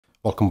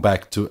Welcome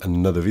back to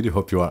another video.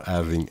 Hope you are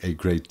having a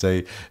great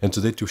day, and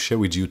today to share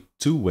with you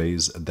two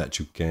ways that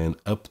you can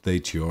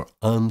update your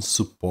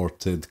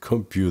unsupported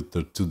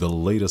computer to the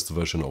latest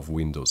version of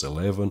Windows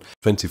 11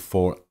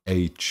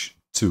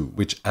 24H2,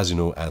 which, as you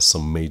know, has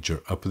some major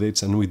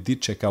updates, and we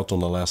did check out on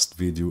the last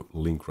video,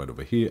 link right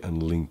over here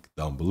and link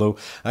down below.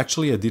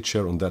 Actually, I did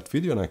share on that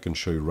video, and I can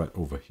show you right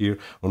over here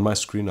on my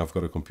screen. I've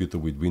got a computer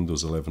with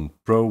Windows 11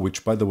 Pro,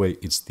 which, by the way,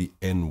 it's the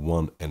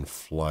N1 and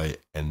Fly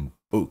and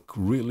book.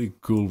 Really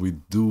cool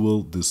with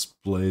dual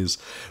displays.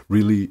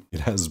 Really,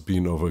 it has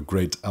been of a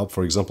great help.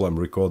 For example, I'm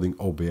recording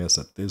OBS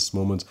at this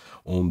moment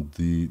on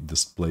the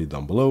display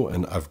down below,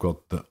 and I've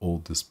got the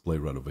old display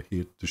right over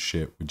here to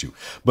share with you.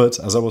 But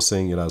as I was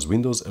saying, it has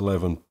Windows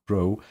 11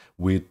 Pro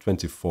with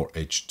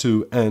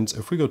 24H2, and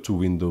if we go to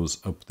Windows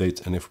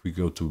Update and if we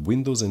go to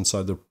Windows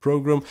Insider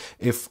Program,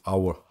 if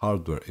our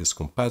hardware is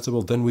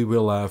compatible, then we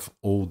will have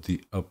all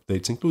the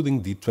updates,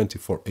 including the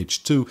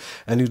 24H2,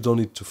 and you don't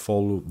need to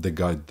follow the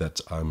guide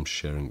that I'm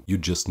sharing. You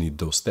just need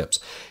those steps.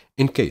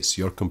 In case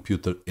your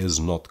computer is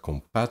not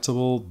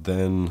compatible,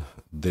 then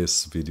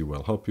this video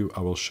will help you.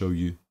 I will show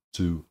you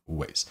two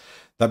ways.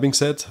 That being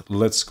said,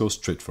 let's go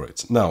straight for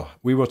it. Now,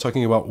 we were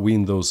talking about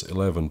Windows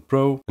 11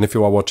 Pro, and if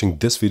you are watching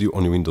this video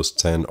on your Windows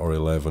 10 or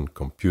 11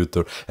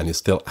 computer and you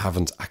still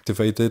haven't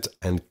activated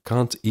and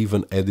can't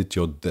even edit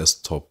your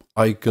desktop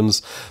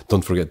icons,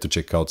 don't forget to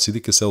check out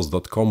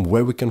cdksales.com,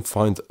 where we can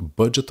find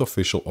budget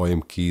official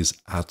OEM keys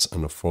at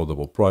an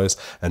affordable price,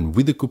 and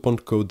with the coupon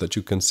code that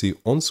you can see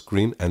on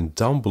screen and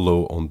down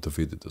below on the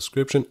video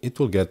description, it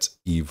will get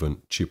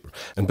even cheaper.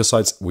 And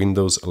besides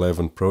Windows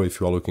 11 Pro, if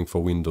you are looking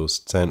for Windows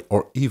 10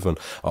 or even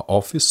an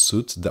Office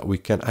suite that we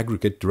can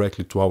aggregate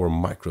directly to our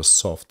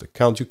Microsoft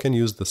account, you can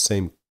use the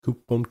same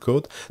coupon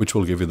code, which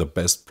will give you the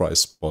best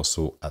price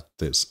possible at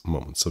this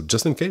moment. So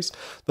just in case,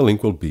 the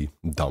link will be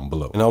down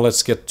below. Now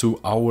let's get to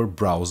our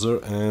browser,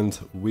 and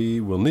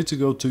we will need to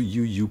go to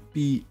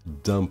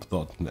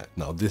uupdump.net.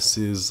 Now this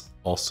is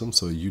awesome,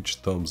 so a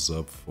huge thumbs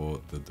up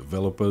for the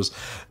developers,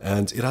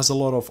 and it has a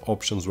lot of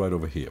options right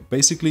over here.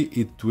 Basically,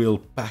 it will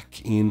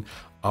pack in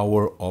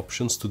our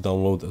options to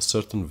download a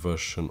certain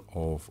version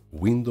of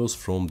Windows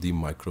from the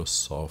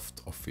Microsoft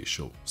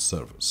official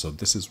server. So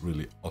this is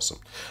really awesome.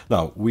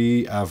 Now,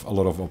 we have a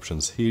lot of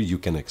options here. You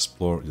can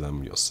explore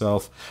them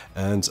yourself,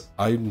 and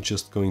I'm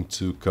just going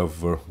to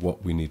cover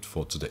what we need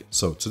for today.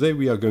 So today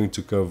we are going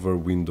to cover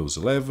Windows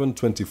 11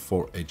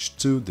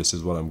 24H2. This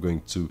is what I'm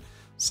going to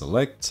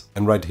select,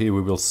 and right here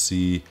we will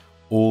see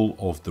all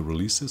of the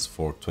releases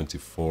for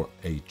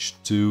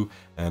 24H2,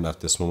 and at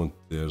this moment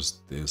there's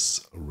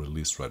this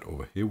release right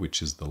over here,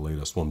 which is the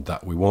latest one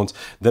that we want.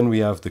 Then we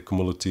have the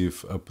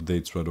cumulative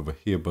updates right over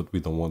here, but we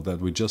don't want that.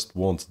 We just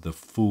want the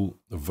full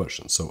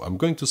version. So I'm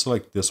going to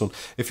select this one.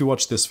 If you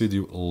watch this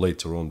video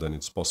later on, then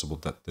it's possible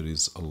that there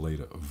is a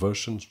later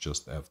version.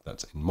 Just have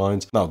that in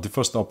mind. Now, the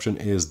first option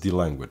is the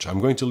language. I'm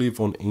going to leave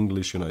on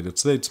English United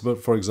States,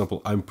 but for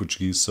example, I'm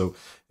Portuguese, so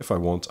if I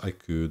want, I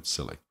could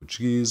select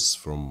Portuguese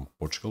from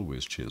Portugal,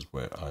 which is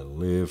where I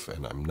live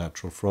and I'm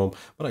natural from,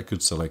 but I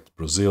could select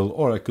Brazil,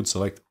 or I could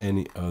select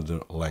any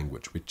other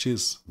language, which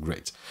is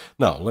great.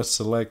 Now let's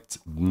select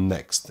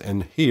next,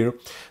 and here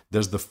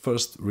there's the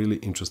first really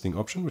interesting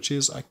option, which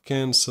is I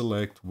can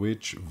select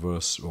which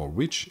verse or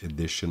which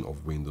edition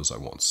of Windows I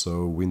want.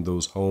 So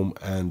Windows Home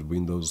and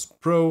Windows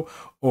Pro,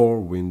 or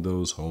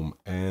Windows Home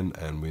N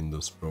and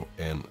Windows Pro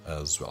N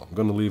as well. I'm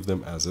going to leave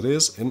them as it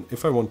is, and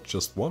if I want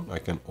just one, I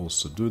can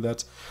also do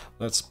that.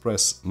 Let's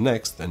press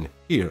next, and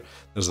here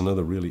there's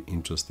another really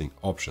interesting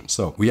option.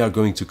 So we are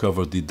going to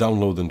cover the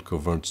download and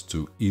convert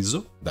to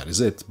ISO. That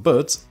is it.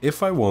 But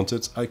if I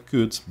wanted, I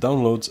could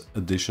download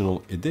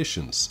additional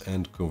editions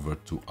and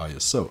convert to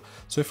ISO.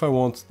 So if I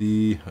want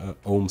the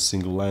Home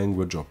Single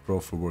Language or Pro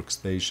for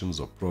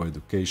Workstations or Pro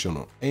Education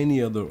or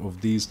any other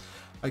of these,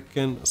 I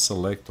can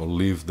select or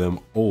leave them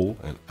all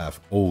and have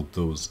all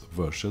those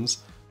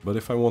versions. But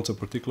if I want a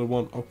particular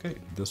one, okay,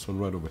 this one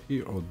right over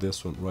here or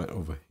this one right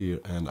over here,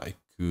 and I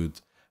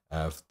could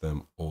have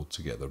them all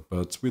together,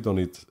 but we don't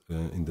need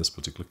in this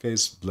particular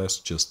case. Let's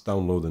just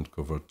download and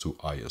convert to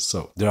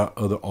ISO. There are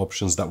other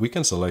options that we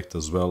can select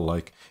as well,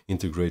 like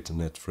integrate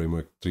Net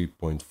Framework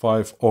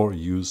 3.5 or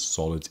use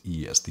solid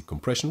ESD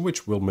compression,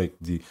 which will make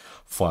the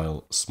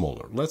file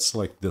smaller. Let's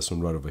select this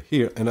one right over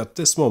here, and at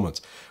this moment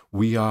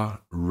we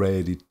are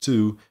ready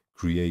to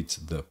create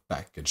the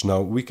package.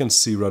 Now we can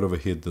see right over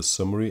here the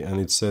summary,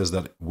 and it says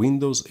that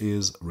Windows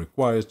is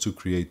required to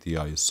create the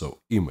ISO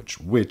image,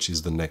 which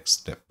is the next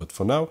step. But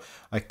for now,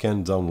 I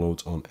can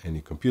download on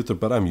any computer,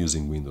 but I'm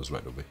using Windows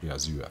right over here,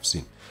 as you have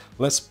seen.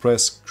 Let's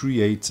press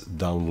create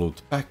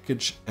download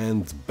package,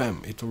 and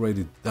bam, it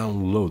already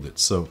downloaded.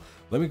 So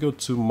let me go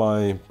to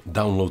my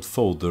download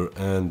folder,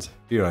 and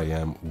here I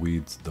am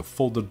with the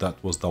folder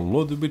that was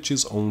downloaded, which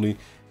is only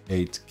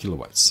 8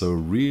 kilobytes, so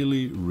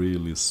really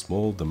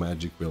small. The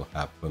magic will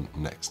happen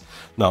next.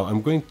 Now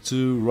I'm going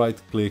to right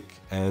click,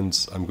 and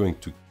I'm going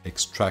to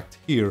extract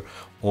here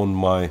on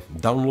my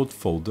download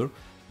folder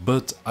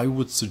but I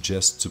would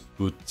suggest to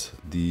put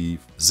the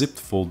zipped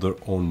folder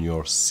on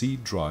your C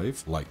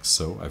drive, like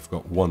so. I've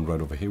got one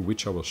right over here,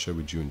 which I will share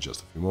with you in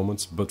just a few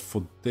moments, but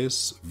for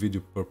this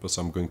video purpose,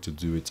 I'm going to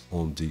do it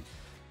on the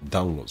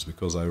downloads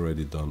because I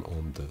already done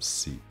on the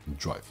C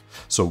drive.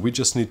 So we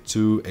just need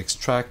to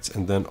extract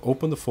and then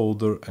open the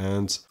folder,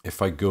 and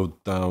if I go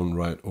down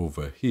right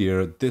over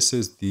here, this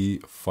is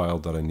the file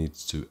that I need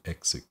to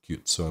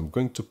execute. So I'm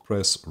going to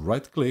press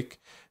right click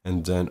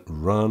and then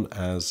run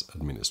as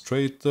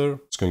administrator.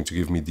 It's going to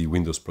give me the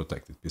Windows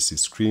protected PC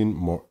screen,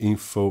 more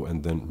info,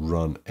 and then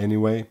run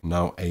anyway.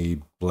 Now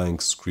a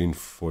blank screen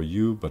for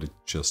you, but it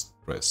just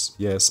press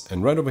yes.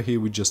 And right over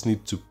here, we just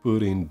need to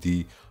put in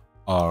the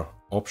R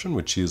option,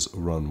 which is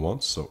run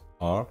once. So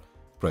R,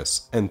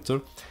 press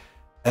enter,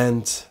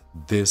 and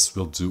this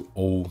will do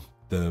all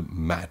the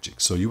magic.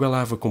 So you will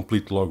have a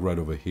complete log right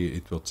over here.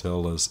 It will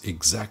tell us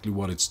exactly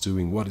what it's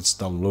doing, what it's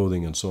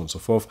downloading, and so on and so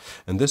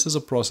forth. And this is a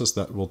process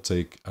that will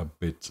take a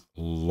bit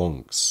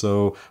long.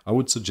 So I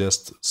would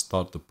suggest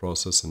start the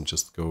process and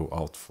just go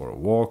out for a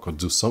walk or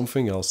do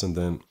something else. And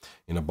then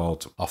in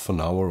about half an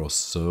hour or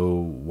so,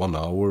 1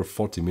 hour,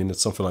 40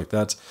 minutes, something like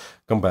that,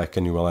 come back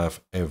and you will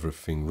have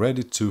everything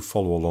ready to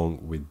follow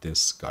along with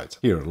this guide.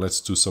 Here, let's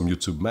do some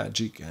YouTube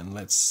magic and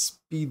let's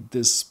speed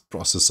this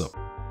process up.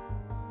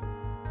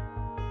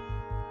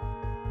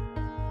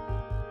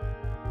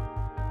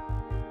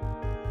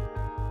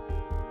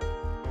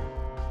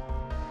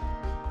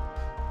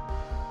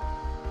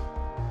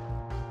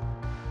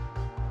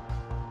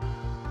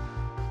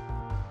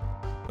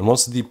 And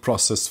once the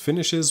process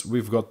finishes,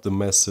 we've got the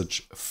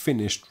message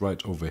finished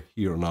right over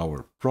here on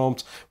our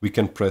prompt. We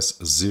can press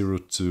 0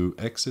 to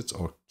exit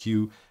or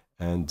Q,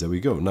 and there we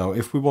go. Now,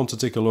 if we want to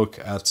take a look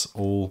at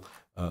all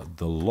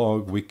the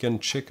log, we can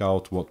check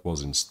out what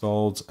was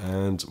installed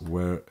and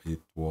where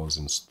it was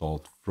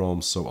installed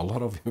from. So a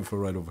lot of info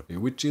right over here,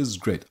 which is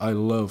great. I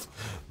love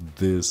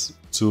this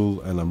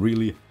tool and I'm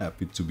really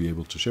happy to be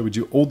able to share with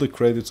you. All the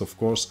credits, of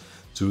course,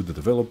 to the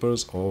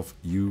developers of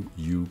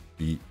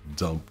UUP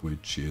Dump,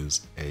 which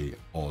is a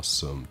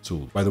awesome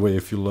tool. By the way,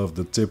 if you love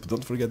the tip,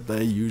 don't forget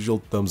the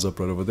usual thumbs up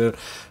right over there,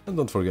 and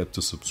don't forget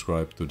to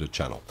subscribe to the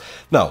channel.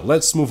 Now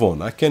let's move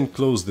on. I can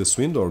close this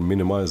window or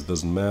minimize,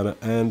 doesn't matter,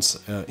 and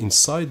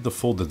inside the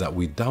folder that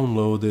we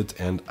downloaded,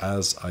 and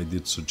as I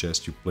did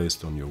suggest, you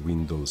placed on your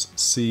Windows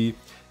C.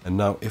 And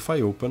now if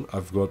I open,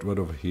 I've got right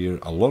over here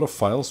a lot of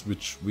files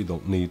which we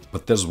don't need,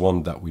 but there's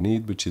one that we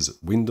need, which is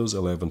Windows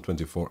 11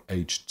 24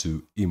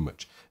 H2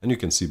 image. And you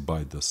can see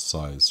by the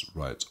size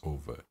right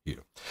over here.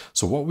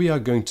 So what we are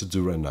going to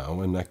do right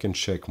now, and I can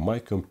check my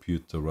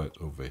computer right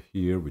over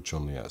here, which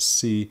only has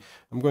C.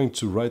 I'm going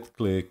to right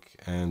click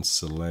and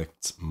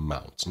select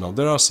mount. Now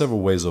there are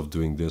several ways of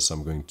doing this.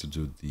 I'm going to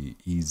do the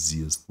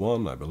easiest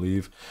one, I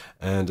believe.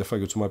 And if I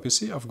go to my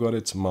PC, I've got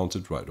it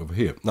mounted right over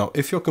here. Now,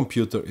 if your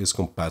computer is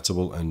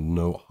compatible and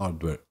no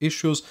hardware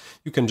issues,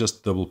 you can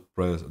just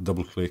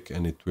double click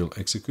and it will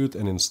execute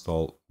and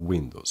install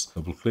Windows.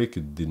 Double click,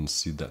 it didn't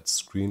see that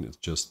screen, it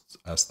just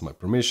asked my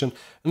permission,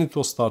 and it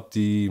will start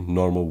the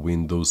normal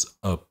Windows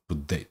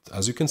update.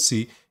 As you can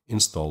see,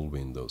 install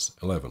Windows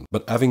 11.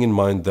 But having in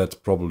mind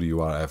that probably you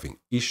are having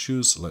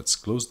issues, let's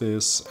close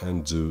this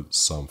and do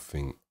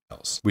something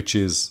else, which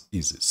is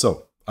easy.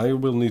 So I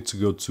will need to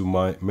go to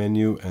my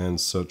menu and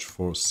search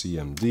for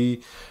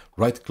CMD,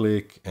 right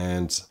click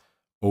and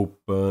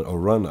open or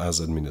run as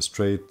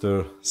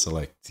administrator,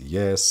 select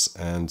yes,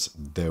 and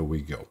there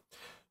we go.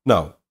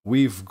 Now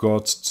we've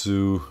got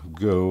to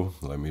go,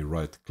 let me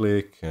right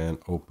click and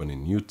open a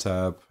new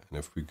tab. And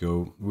if we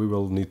go, we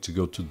will need to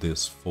go to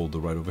this folder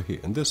right over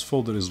here. And this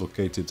folder is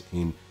located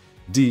in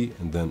D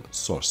and then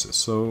sources.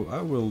 So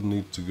I will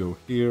need to go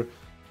here,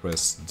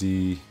 press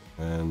D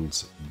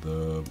and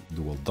the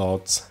dual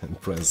dots and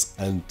press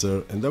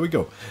enter, and there we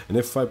go. And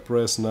if I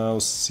press now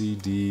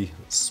CD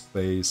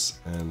space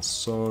and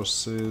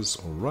sources,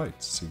 all right,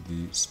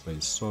 CD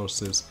space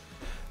sources,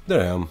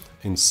 there I am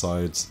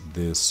inside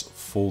this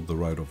folder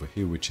right over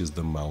here, which is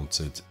the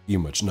mounted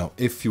image. Now,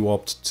 if you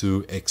opt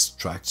to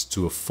extract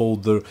to a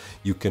folder,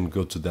 you can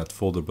go to that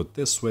folder, but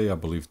this way I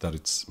believe that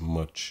it's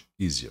much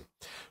easier.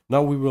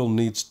 Now we will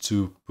need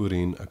to put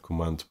in a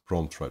command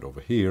prompt right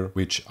over here,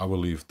 which I will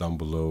leave down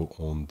below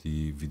on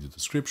the video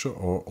description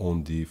or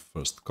on the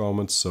first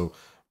comment. So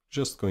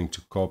just going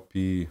to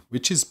copy,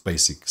 which is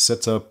basic,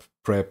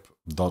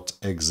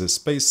 setupprep.exe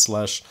space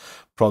 /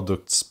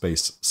 product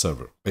space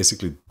server.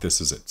 Basically,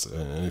 this is it.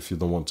 And if you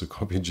don't want to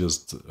copy,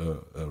 just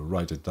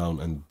write it down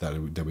and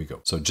there we go.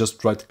 So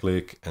just right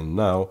click and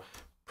now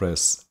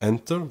press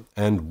enter.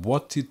 And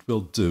what it will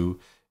do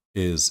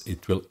is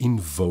it will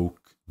invoke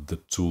the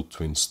tool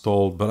to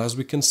install, but as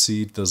we can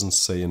see, it doesn't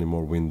say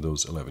anymore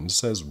Windows 11. It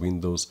says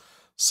Windows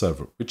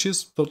Server, which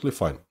is totally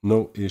fine.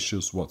 No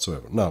issues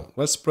whatsoever. Now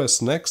let's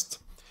press next.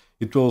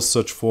 It will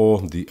search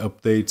for the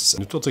updates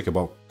and it will take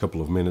about a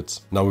couple of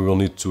minutes. Now we will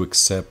need to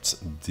accept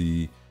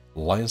the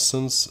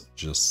license.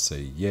 Just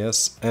say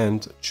yes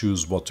and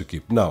choose what to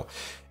keep. Now,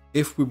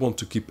 if we want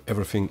to keep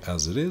everything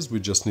as it is, we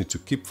just need to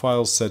keep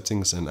files,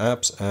 settings and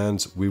apps,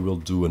 and we will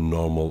do a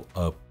normal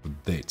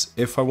update.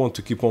 If I want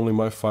to keep only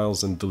my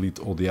files and delete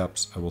all the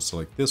apps, I will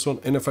select this one.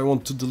 And if I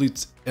want to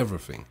delete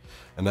everything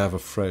and have a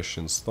fresh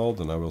install,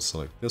 then I will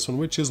select this one,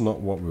 which is not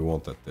what we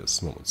want at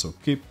this moment. So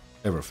keep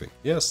everything.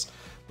 Yes,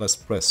 let's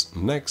press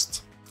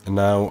next. And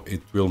now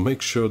it will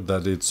make sure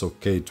that it's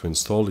okay to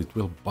install. It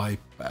will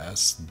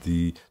bypass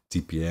the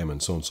TPM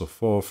and so on and so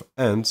forth.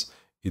 And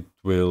it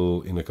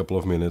will, in a couple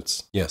of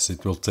minutes, yes,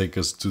 it will take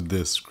us to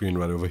this screen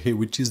right over here,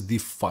 which is the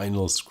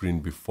final screen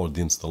before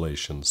the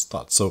installation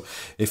starts. So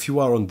if you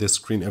are on this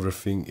screen,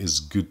 everything is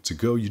good to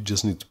go. You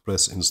just need to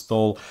press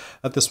install.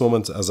 At this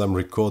moment, as I'm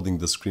recording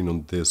the screen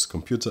on this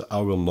computer, I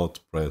will not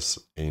press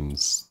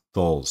install.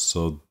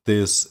 So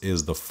this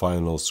is the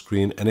final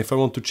screen, and if I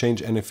want to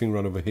change anything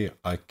right over here,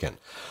 I can.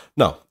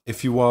 Now,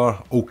 if you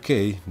are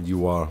okay,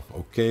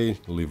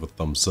 leave a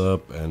thumbs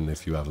up, and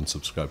if you haven't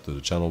subscribed to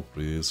the channel,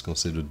 please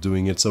consider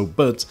doing it. So,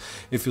 but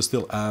if you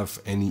still have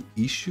any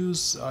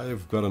issues,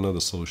 I've got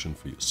another solution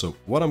for you. So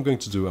what I'm going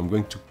to do, I'm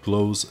going to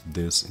close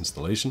this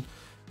installation.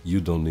 You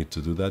don't need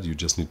to do that, you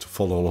just need to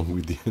follow along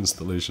with the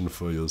installation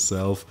for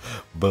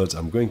yourself. But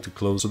I'm going to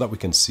close so that we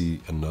can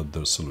see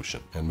another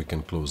solution. And we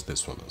can close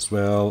this one as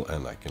well,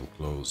 and I can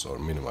close or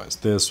minimize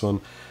this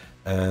one.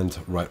 And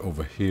right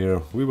over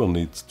here, we will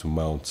need to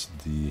mount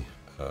the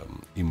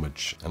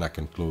image, and I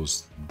can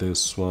close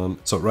this one.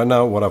 So right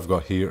now what I've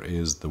got here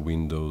is the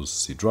Windows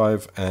C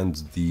drive and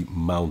the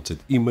mounted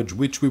image,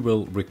 which we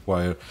will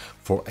require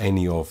for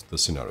any of the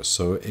scenarios.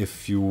 So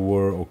if you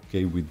were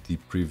okay with the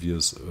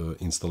previous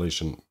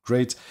installation,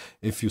 great.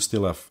 If you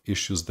still have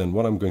issues, then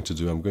what I'm going to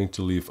do, I'm going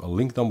to leave a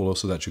link down below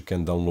so that you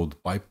can download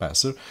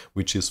Bypasser,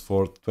 which is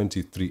for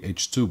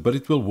 23H2, but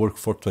it will work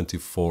for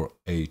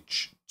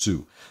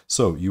 24H2.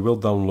 So you will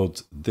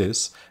download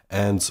this,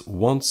 and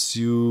once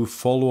you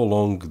follow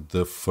along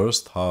the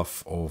first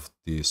half of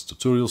this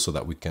tutorial so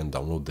that we can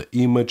download the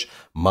image,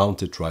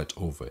 mount it right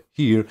over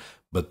here.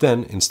 But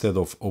then instead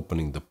of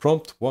opening the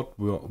prompt, what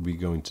we're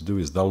going to do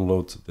is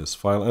download this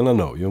file. And I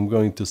know you're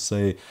going to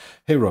say,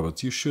 hey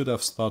Robert, you should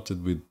have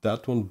started with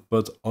that one,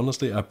 but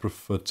honestly I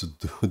prefer to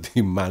do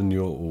the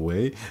manual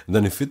way. And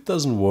then if it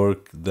doesn't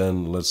work,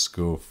 then let's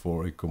go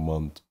for a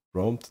command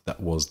prompt that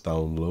was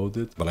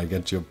downloaded. But I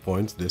get your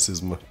point, this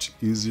is much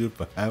easier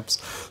perhaps.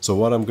 So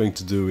what I'm going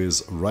to do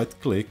is right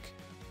click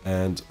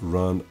and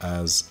run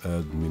as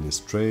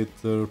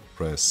administrator,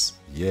 press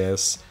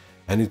yes,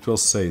 and it will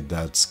say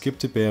that skip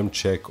TPM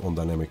check on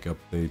dynamic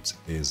update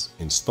is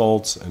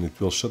installed, and it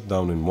will shut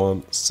down in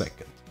 1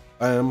 second.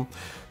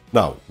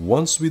 Now,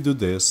 once we do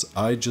this,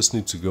 I just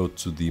need to go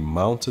to the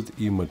mounted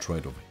image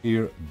right over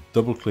here,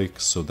 double click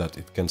so that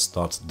it can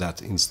start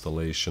that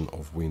installation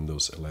of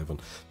Windows 11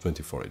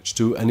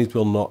 24H2, and it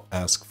will not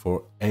ask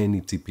for any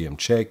TPM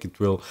check. It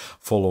will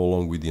follow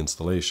along with the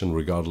installation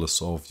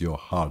regardless of your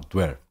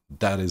hardware.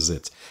 That is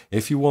it.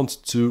 If you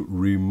want to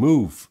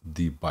remove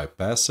the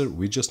bypasser,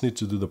 we just need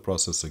to do the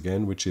process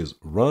again, which is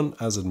run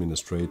as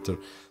administrator,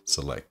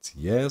 select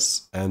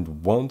yes,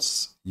 and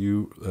once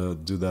you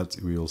do that,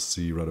 we'll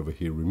see right over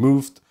here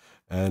removed,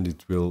 and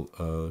it will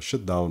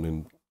shut down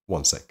in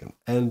 1 second.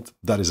 And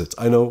that is it.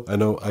 I know,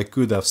 I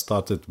could have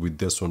started with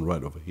this one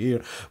right over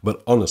here,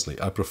 but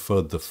honestly, I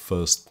prefer the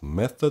first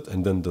method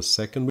and then the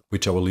second,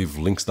 which I will leave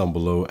links down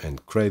below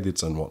and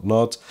credits and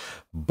whatnot.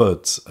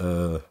 But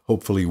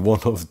hopefully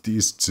one of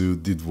these two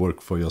did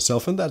work for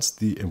yourself, and that's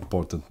the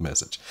important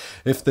message.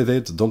 If they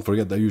did, don't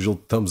forget the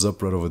usual thumbs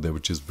up right over there,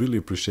 which is really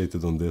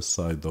appreciated on this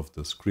side of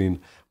the screen.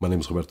 My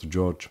name is Roberto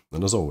Jorge,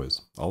 and as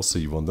always, I'll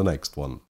see you on the next one.